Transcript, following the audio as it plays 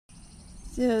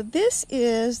So this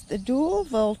is the dual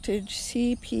voltage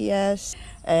CPS.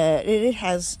 It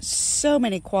has so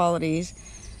many qualities.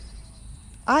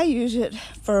 I use it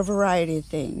for a variety of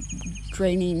things.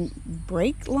 Draining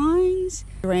brake lines,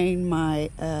 drain my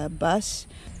bus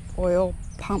oil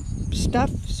pump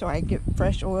stuff so I get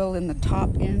fresh oil in the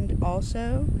top end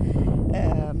also.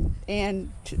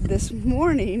 And this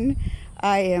morning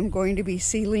I am going to be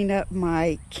sealing up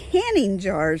my canning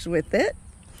jars with it.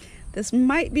 This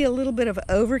might be a little bit of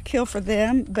overkill for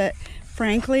them, but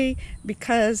frankly,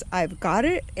 because I've got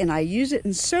it and I use it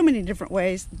in so many different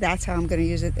ways, that's how I'm going to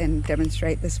use it and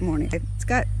demonstrate this morning. It's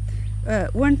got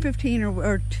 115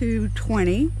 or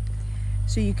 220,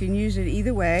 so you can use it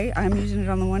either way. I'm using it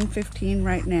on the 115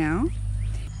 right now.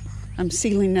 I'm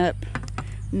sealing up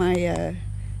my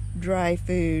dry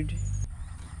food.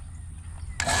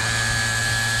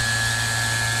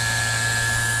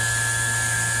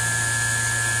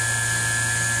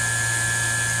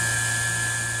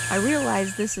 I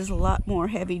realize this is a lot more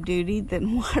heavy duty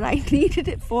than what I needed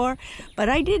it for, but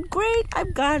I did great.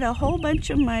 I've got a whole bunch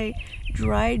of my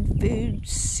dried food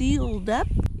sealed up.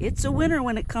 It's a winner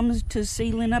when it comes to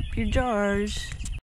sealing up your jars.